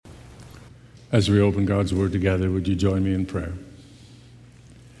As we open God's Word together, would you join me in prayer?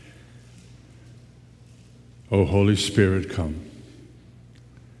 O Holy Spirit, come.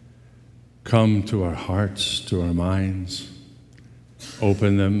 Come to our hearts, to our minds.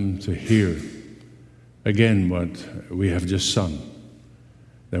 Open them to hear again what we have just sung,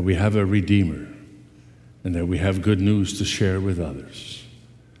 that we have a Redeemer and that we have good news to share with others.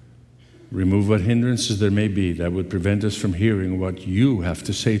 Remove what hindrances there may be that would prevent us from hearing what you have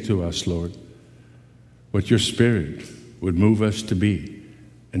to say to us, Lord, what your Spirit would move us to be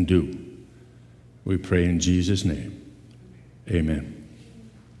and do. We pray in Jesus' name. Amen.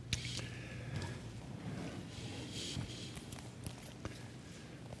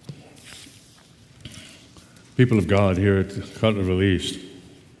 People of God here at Cutlerville East,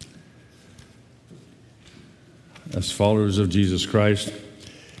 as followers of Jesus Christ,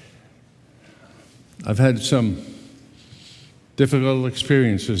 I've had some difficult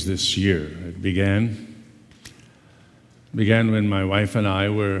experiences this year. It began when my wife and I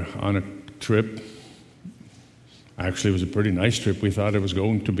were on a trip. Actually, it was a pretty nice trip. We thought it was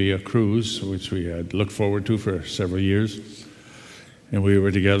going to be a cruise, which we had looked forward to for several years. And we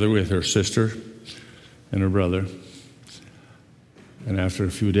were together with her sister and her brother. And after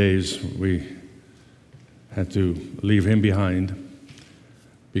a few days, we had to leave him behind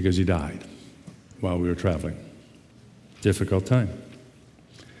because he died while we were traveling. Difficult time.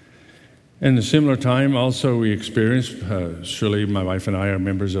 And a similar time also we experienced, surely my wife and I are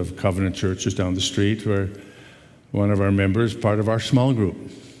members of Covenant Churches down the street, where one of our members, part of our small group.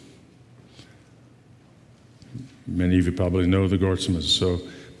 Many of you probably know the Gortsmas, so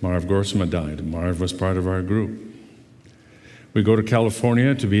Marv Gortsma died. Marv was part of our group. We go to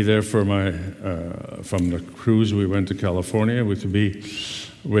California to be there for from the cruise we went to California, to be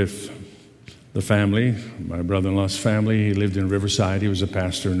with the family, my brother-in-law's family. He lived in Riverside. He was a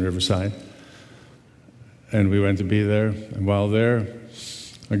pastor in Riverside. And we went to be there. And while there,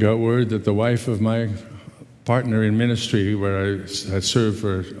 I got word that the wife of my partner in ministry, where I had served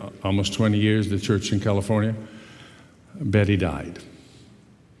for almost 20 years, the church in California, Betty died.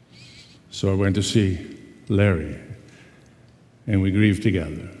 So I went to see Larry, and we grieved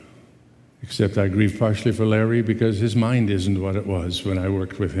together. Except I grieved partially for Larry because his mind isn't what it was when I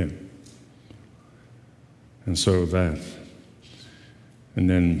worked with him. And so that. And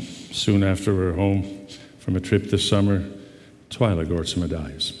then soon after we're home from a trip this summer, Twyla Gortsma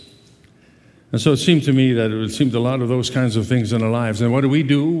dies. And so it seemed to me that it seemed a lot of those kinds of things in our lives. And what do we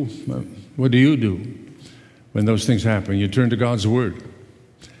do? What do you do when those things happen? You turn to God's Word.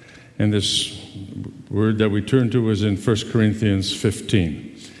 And this word that we turned to was in 1 Corinthians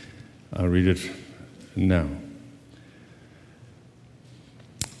 15. I'll read it now.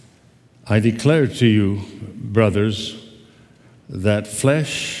 I declare to you, brothers, that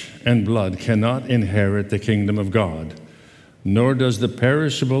flesh and blood cannot inherit the kingdom of God, nor does the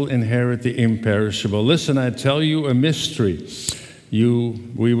perishable inherit the imperishable. Listen, I tell you a mystery.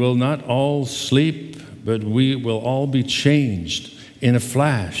 We will not all sleep, but we will all be changed in a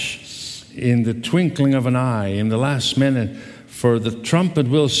flash, in the twinkling of an eye, in the last minute. For the trumpet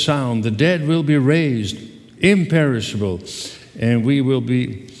will sound, the dead will be raised, imperishable, and we will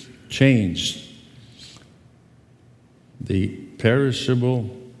be changed. The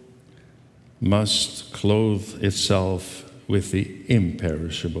perishable must clothe itself with the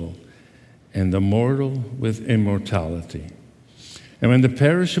imperishable, and the mortal with immortality. And when the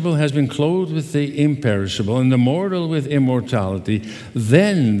perishable has been clothed with the imperishable, and the mortal with immortality,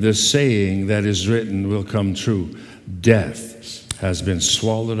 then the saying that is written will come true. Death has been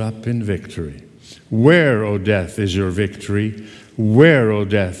swallowed up in victory. Where, O death, is your victory? Where, O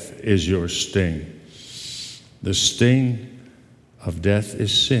death, is your sting? The sting of death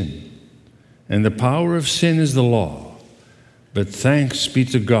is sin, and the power of sin is the law. But thanks be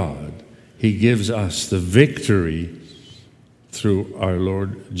to God, He gives us the victory through our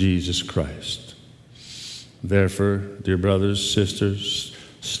Lord Jesus Christ. Therefore, dear brothers, sisters,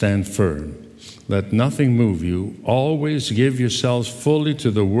 stand firm. Let nothing move you. Always give yourselves fully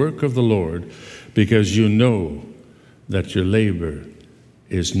to the work of the Lord, because you know that your labor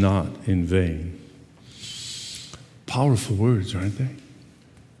is not in vain. Powerful words, aren't they?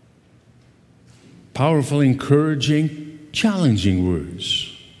 Powerful, encouraging, challenging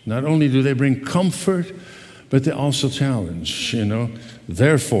words. Not only do they bring comfort, but they also challenge,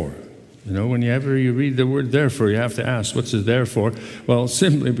 Therefore, whenever you read the word therefore, you have to ask, what's it there for? Well,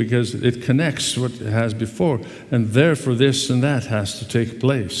 simply because it connects what it has before. And therefore, this and that has to take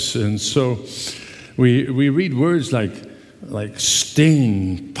place. And so we read words like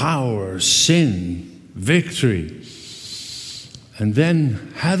sting, power, sin, victory. And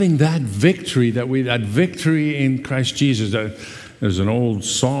then having that victory, that victory in Christ Jesus. There's an old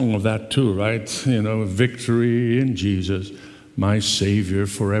song of that too, right? You know, victory in Jesus, my Savior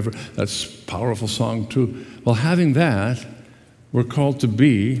forever. That's a powerful song too. Well, having that, we're called to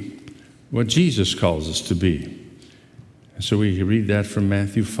be what Jesus calls us to be. And so we read that from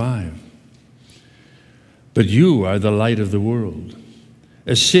Matthew 5. But you are the light of the world.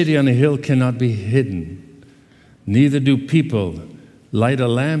 A city on a hill cannot be hidden. Neither do people light a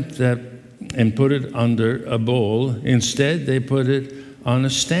lamp and put it under a bowl. Instead, they put it on a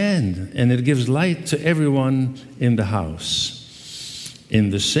stand, and it gives light to everyone in the house. In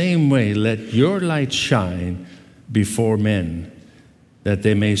the same way, let your light shine before men, that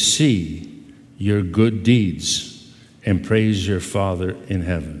they may see your good deeds and praise your Father in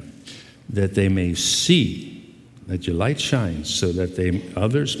heaven. That they may see, let your light shine, so that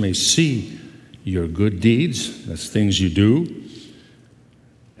others may see your good deeds, that's things you do,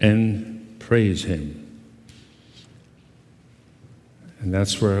 and praise Him. And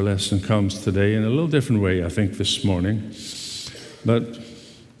that's where our lesson comes today in a little different way, I think, this morning. But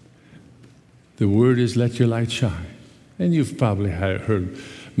the word is let your light shine. And you've probably heard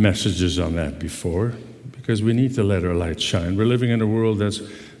messages on that before, because we need to let our light shine. We're living in a world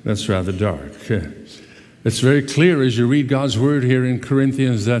that's rather dark. It's very clear as you read God's word here in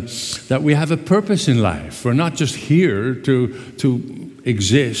Corinthians that we have a purpose in life. We're not just here to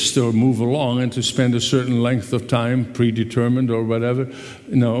exist or move along and to spend a certain length of time, predetermined or whatever.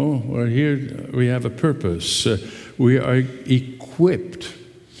 No, we're here, we have a purpose. We are equipped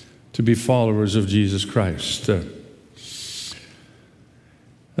to be followers of Jesus Christ. And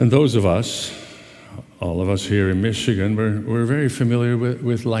those of us, all of us here in Michigan, we're very familiar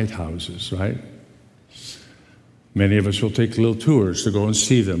with lighthouses, right? Many of us will take little tours to go and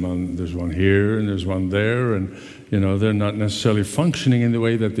see them. There's one here and there's one there, and they're not necessarily functioning in the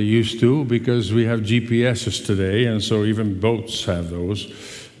way that they used to because we have GPSs today, and so even boats have those.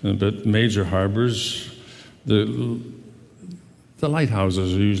 But major harbors, the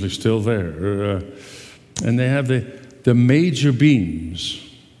lighthouses are usually still there, and they have the major beams.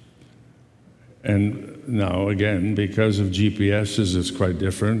 And now, again, because of GPSs, it's quite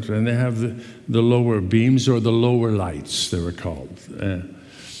different. And they have the lower beams, or the lower lights, they were called.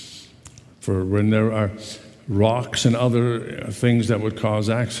 For when there are rocks and other things that would cause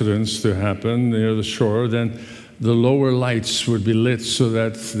accidents to happen near the shore, then the lower lights would be lit so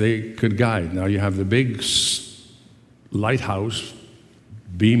that they could guide. Now you have the big lighthouse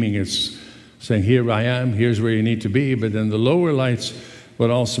beaming, it's saying, here I am, here's where you need to be. But then the lower lights would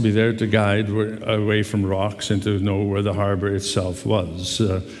also be there to guide away from rocks and to know where the harbor itself was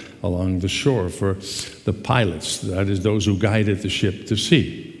along the shore for the pilots, that is, those who guided the ship to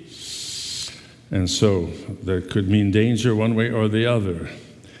sea. And so that could mean danger one way or the other.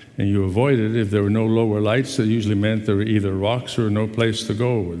 And you avoided it if there were no lower lights. That usually meant there were either rocks or no place to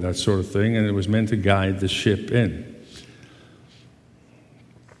go, that sort of thing, and it was meant to guide the ship in.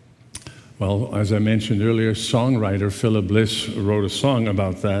 Well, as I mentioned earlier, songwriter Philip Bliss wrote a song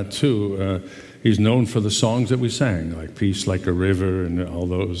about that too. He's known for the songs that we sang, like Peace Like a River and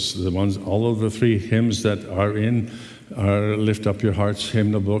all of the three hymns that are in our Lift Up Your Hearts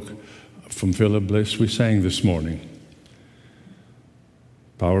hymnal book from Philip Bliss we sang this morning.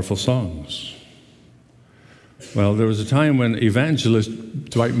 Powerful songs. Well, there was a time when evangelist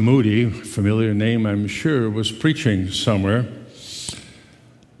Dwight Moody, familiar name I'm sure, was preaching somewhere.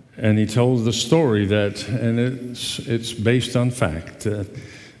 And he told the story and it's based on fact. A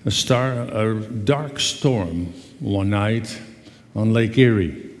dark storm one night on Lake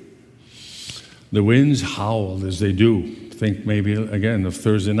Erie. The winds howled as they do. Think maybe again of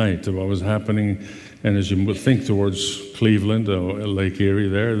Thursday night, of what was happening. And as you think towards Cleveland or Lake Erie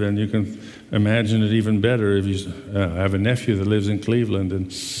there, then you can imagine it even better. If you have a nephew that lives in Cleveland,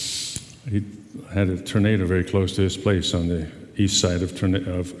 and he had a tornado very close to his place on the east side of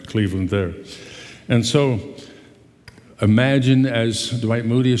Cleveland there. And so imagine as Dwight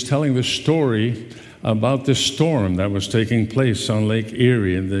Moody is telling the story about this storm that was taking place on Lake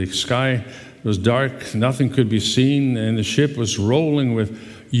Erie, and the sky was dark, nothing could be seen, and the ship was rolling with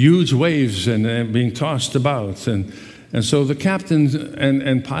huge waves and being tossed about. And so the captain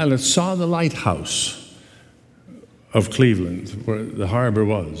and pilots saw the lighthouse of Cleveland, where the harbor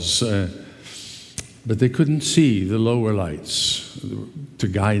was, but they couldn't see the lower lights to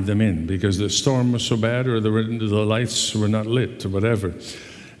guide them in because the storm was so bad, or the lights were not lit or whatever.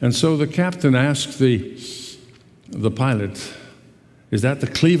 And so the captain asked the pilot, "Is that the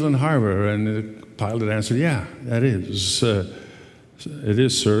Cleveland Harbor?" And the pilot answered, "Yeah, that is. It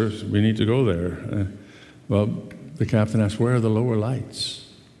is, sir. We need to go there." Well, the captain asked, where are the lower lights?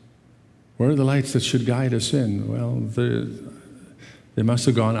 Where are the lights that should guide us in? Well, they must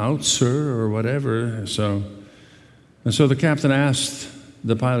have gone out, sir, or whatever. And so the captain asked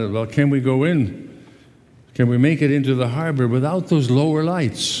the pilot, well, can we go in? Can we make it into the harbor without those lower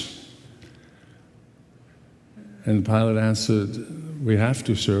lights? And the pilot answered, we have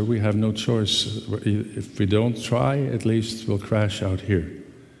to, sir. We have no choice. If we don't try, at least we'll crash out here.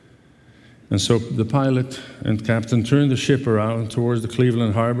 And so the pilot and captain turned the ship around towards the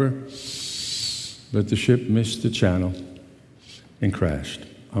Cleveland harbor, but the ship missed the channel and crashed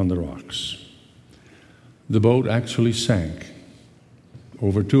on the rocks. The boat actually sank.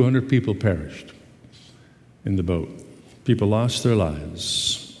 Over 200 people perished in the boat. People lost their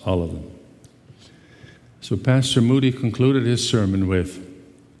lives, all of them. So Pastor Moody concluded his sermon with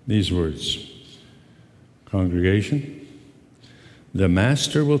these words, congregation, the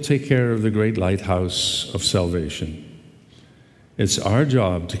Master will take care of the great lighthouse of salvation. It's our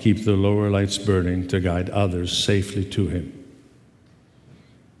job to keep the lower lights burning to guide others safely to Him.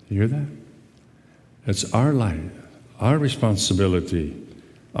 You hear that? It's our light, our responsibility,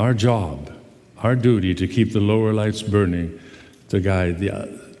 our job, our duty to keep the lower lights burning to guide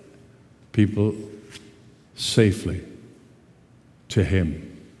the people safely to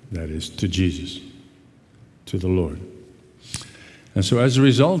Him, that is, to Jesus, to the Lord. And so as a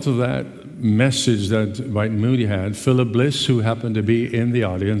result of that message that Dwight Moody had, Philip Bliss, who happened to be in the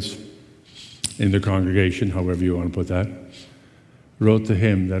audience, in the congregation, however you want to put that, wrote the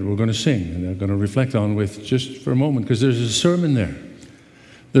hymn that we're going to sing and I'm going to reflect on with just for a moment, because there's a sermon there.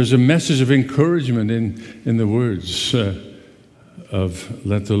 There's a message of encouragement in the words of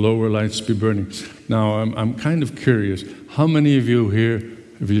let the lower lights be burning. Now, I'm kind of curious, how many of you here,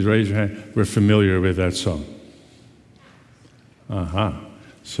 if you raise your hand, were familiar with that song?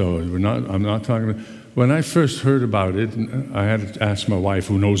 So I'm not talking about, when I first heard about it, I had to ask my wife,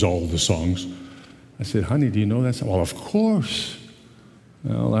 who knows all the songs. I said, honey, do you know that song? Well, of course.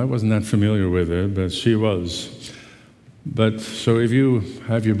 Well, I wasn't that familiar with it, but she was. But so if you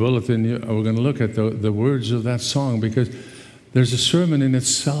have your bulletin, we're going to look at the words of that song, because there's a sermon in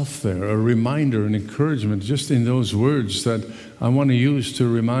itself there, a reminder, an encouragement, just in those words that I want to use to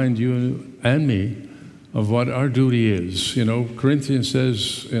remind you and me of what our duty is. You know, Corinthians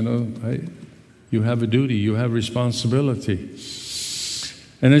says, you have a duty, you have responsibility.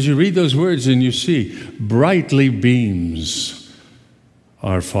 And as you read those words and you see, brightly beams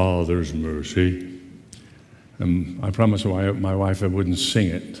our Father's mercy. And I promised my wife I wouldn't sing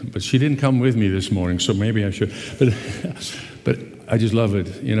it, but she didn't come with me this morning, so maybe I should. But I just love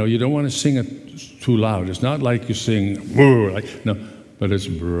it. You know, you don't want to sing it too loud. It's not like you sing, no. But it's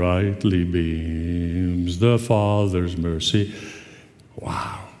brightly beams the Father's mercy.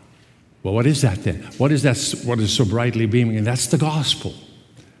 Wow. Well, what is that then? What is that? What is so brightly beaming? And that's the gospel.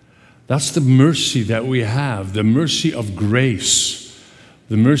 That's the mercy that we have, the mercy of grace,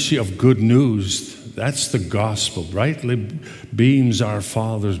 the mercy of good news. That's the gospel. Brightly beams our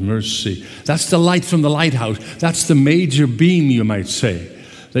Father's mercy. That's the light from the lighthouse. That's the major beam, you might say,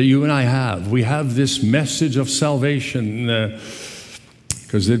 that you and I have. We have this message of salvation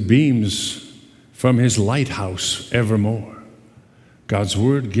because it beams from His lighthouse evermore. God's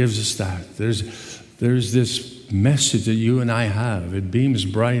Word gives us that. There's this message that you and I have. It beams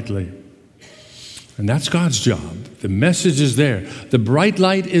brightly. And that's God's job. The message is there. The bright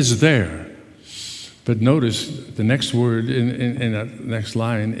light is there. But notice the next word in that next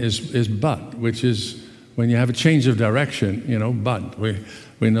line is but, which is when you have a change of direction, but.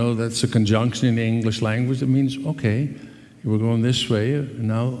 We know that's a conjunction in the English language that means, okay, we're going this way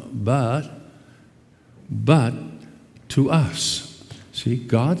now, but to us. See,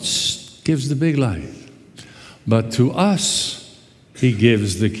 God gives the big light. But to us, He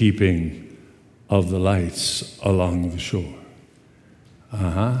gives the keeping of the lights along the shore.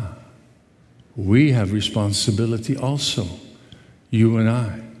 We have responsibility also, you and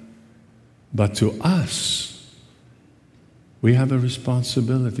I. But to us, we have a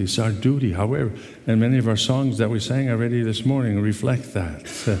responsibility. It's our duty. However, and many of our songs that we sang already this morning reflect that.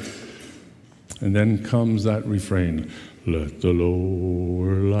 And then comes that refrain, let the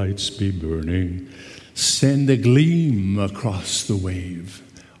lower lights be burning. Send a gleam across the wave.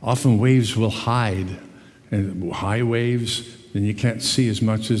 Often waves will hide. And high waves, then you can't see as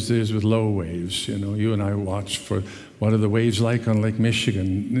much as there is with low waves. You and I watched for what are the waves like on Lake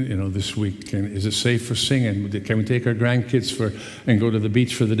Michigan, this week. And is it safe for singing? Can we take our grandkids and go to the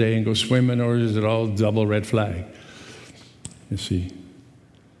beach for the day and go swimming, or is it all double red flag? You see.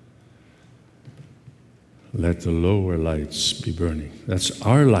 Let the lower lights be burning. That's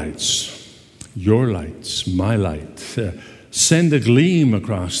our lights. your lights, my light. Send a gleam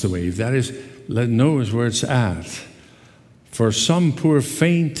across the wave. That is, let know is where it's at. For some poor,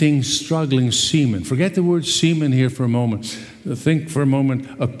 fainting, struggling seaman. Forget the word seaman here for a moment. Think for a moment,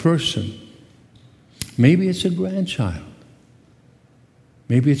 a person. Maybe it's a grandchild.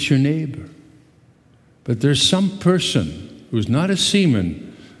 Maybe it's your neighbor. But there's some person who's not a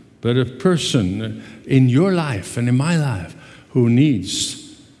seaman, but a person in your life and in my life who needs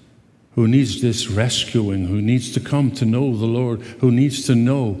this rescuing, who needs to come to know the Lord, who needs to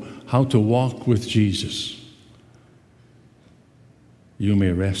know how to walk with Jesus. You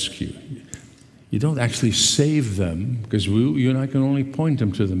may rescue. You don't actually save them, because you and I can only point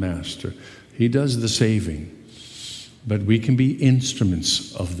them to the Master. He does the saving. But we can be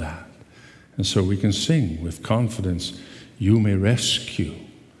instruments of that. And so we can sing with confidence, you may rescue,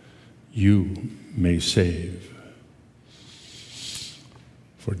 you may save.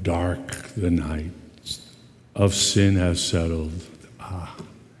 For dark the night of sin has settled.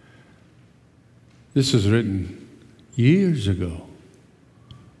 This was written years ago.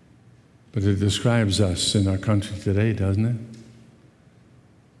 But it describes us in our country today, doesn't it?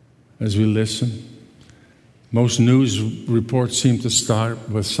 As we listen, most news reports seem to start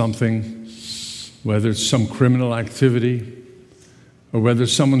with something, whether it's some criminal activity, or whether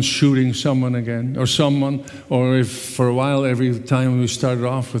someone's shooting someone again, or if for a while, every time we started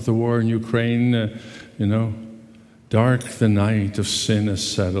off with the war in Ukraine, dark the night of sin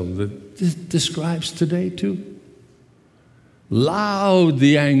is settled. It describes today too. Loud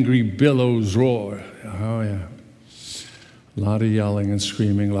the angry billows roar. Oh yeah. A lot of yelling and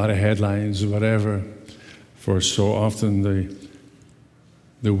screaming, a lot of headlines, whatever. For so often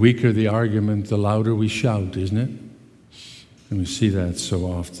the weaker the argument, the louder we shout, isn't it? And we see that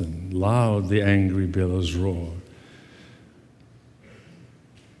so often. Loud the angry billows roar.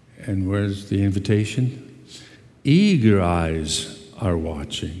 And where's the invitation? Eager eyes are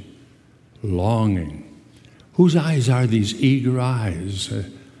watching, longing. Whose eyes are these eager eyes?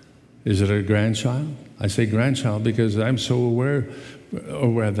 Is it a grandchild? I say grandchild because I'm so aware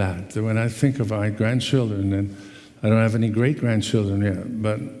of that when I think of my grandchildren, and I don't have any great-grandchildren yet,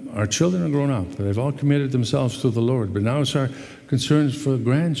 but our children are grown up. They've all committed themselves to the Lord. But now it's our concerns for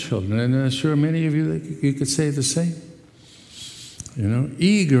grandchildren. And I'm sure many of you could say the same.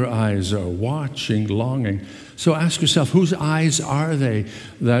 Eager eyes are watching, longing. So ask yourself, whose eyes are they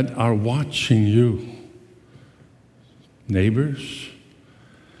that are watching you? Neighbors?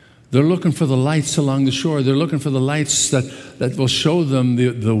 They're looking for the lights along the shore. They're looking for the lights that will show them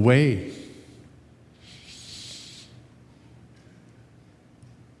the way.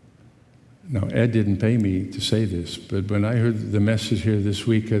 Now, Ed didn't pay me to say this, but when I heard the message here this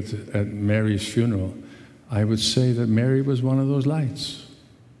week at Mary's funeral, I would say that Mary was one of those lights.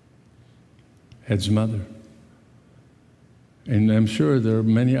 Ed's mother. And I'm sure there are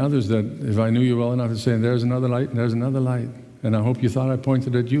many others that, if I knew you well enough, to say, there's another light, and there's another light. And I hope you thought I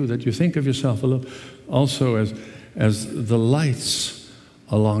pointed at you, that you think of yourself also as the lights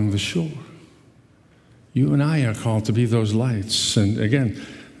along the shore. You and I are called to be those lights. And again,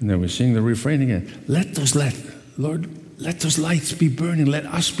 and then we sing the refrain again. Lord, let those lights be burning. Let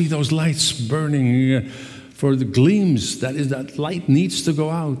us be those lights burning for the gleams. That light needs to go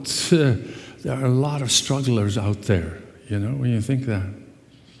out. There are a lot of strugglers out there, when you think that.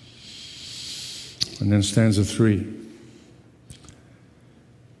 And then stanza 3.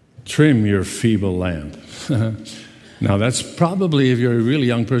 Trim your feeble lamp. Now that's probably, if you're a really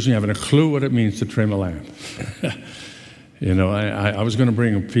young person, you haven't a clue what it means to trim a lamp. I was going to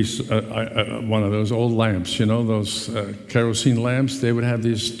bring a piece, one of those old lamps, those kerosene lamps. They would have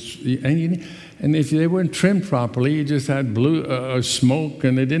these, and if they weren't trimmed properly, you just had blue smoke,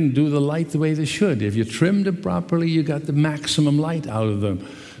 and they didn't do the light the way they should. If you trimmed it properly, you got the maximum light out of them.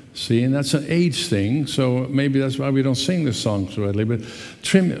 See, and that's an age thing, so maybe that's why we don't sing this song so readily. But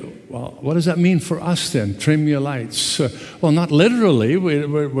well, what does that mean for us then? Trim your lights. Well, not literally.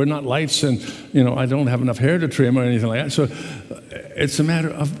 We're not lights, and I don't have enough hair to trim or anything like that. So it's a matter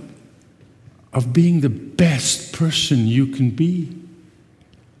of being the best person you can be.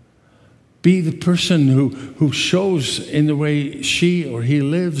 Be the person who shows in the way she or he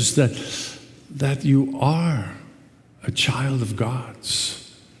lives that you are a child of God's.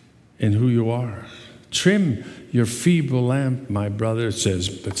 In who you are. Trim your feeble lamp, my brother, it says,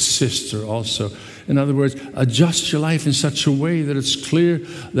 but sister also. In other words, adjust your life in such a way that it's clear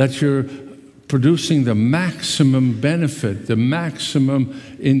that you're producing the maximum benefit, the maximum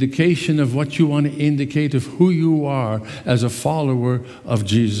indication of what you want to indicate of who you are as a follower of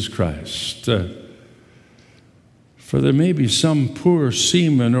Jesus Christ. For there may be some poor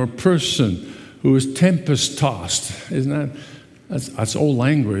seaman or person who is tempest-tossed. Isn't that's old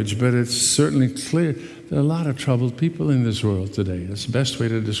language, but it's certainly clear. There are a lot of troubled people in this world today. That's the best way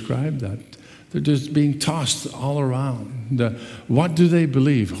to describe that. They're just being tossed all around. What do they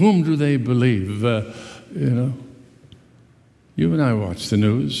believe? Whom do they believe? You and I watch the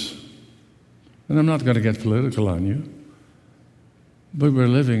news, and I'm not going to get political on you, but we're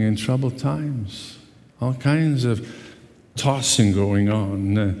living in troubled times. All kinds of tossing going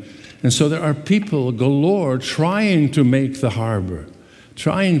on. And so there are people galore trying to make the harbor,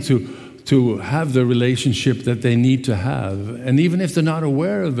 trying to have the relationship that they need to have. And even if they're not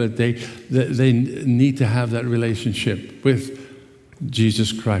aware of it, they need to have that relationship with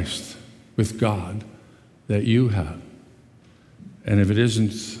Jesus Christ, with God, that you have. And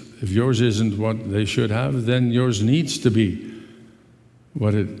if yours isn't what they should have, then yours needs to be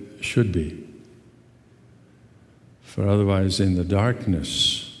what it should be. For otherwise, in the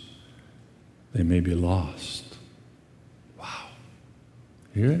darkness, they may be lost. Wow.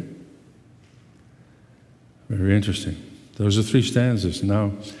 Hear it? Very interesting. Those are 3 stanzas.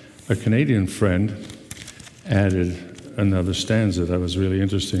 Now, a Canadian friend added another stanza that was really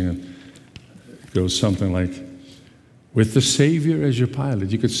interesting. It goes something like, with the Savior as your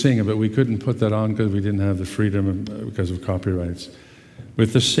pilot. You could sing it, but we couldn't put that on because we didn't have the freedom because of copyrights.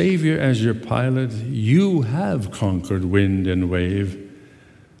 With the Savior as your pilot, you have conquered wind and wave.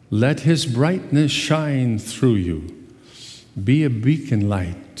 Let his brightness shine through you. Be a beacon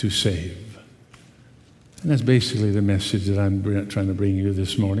light to save. And that's basically the message that I'm trying to bring you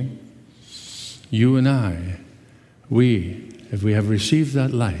this morning. You and I, if we have received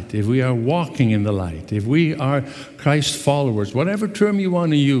that light, if we are walking in the light, if we are Christ followers, whatever term you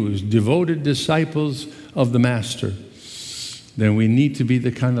want to use, devoted disciples of the Master, then we need to be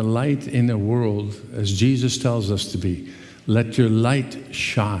the kind of light in the world as Jesus tells us to be. Let your light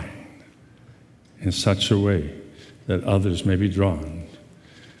shine in such a way that others may be drawn.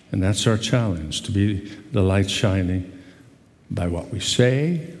 And that's our challenge, to be the light shining by what we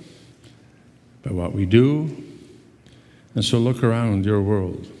say, by what we do. And so look around your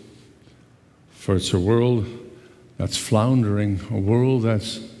world, for it's a world that's floundering, a world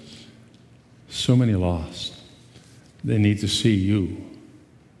that's so many lost. They need to see you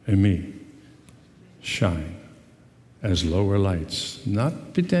and me shine as lower lights,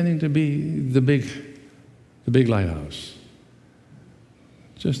 not pretending to be the big lighthouse,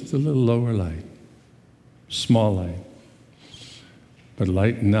 just a little lower light, small light, but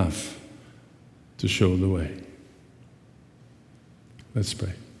light enough to show the way. Let's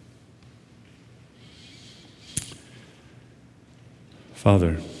pray.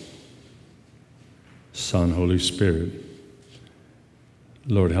 Father, Son, Holy Spirit,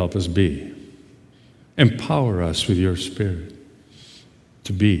 Lord, help us be. Empower us with your Spirit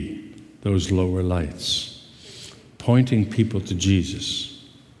to be those lower lights, pointing people to Jesus,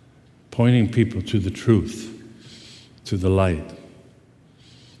 pointing people to the truth, to the light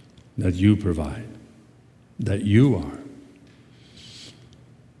that you provide, that you are.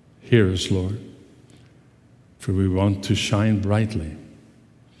 Hear us, Lord, for we want to shine brightly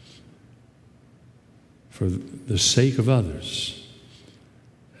for the sake of others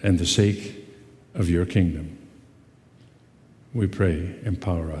and the sake of your kingdom. We pray,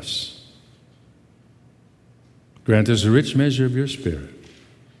 empower us. Grant us a rich measure of your Spirit,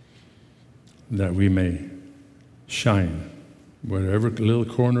 that we may shine wherever little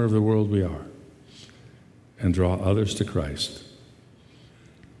corner of the world we are and draw others to Christ.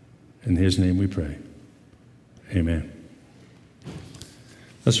 In his name we pray. Amen.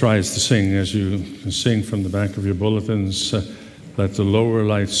 Let's rise to sing. As you sing from the back of your bulletins, let the lower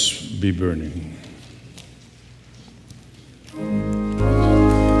lights be burning.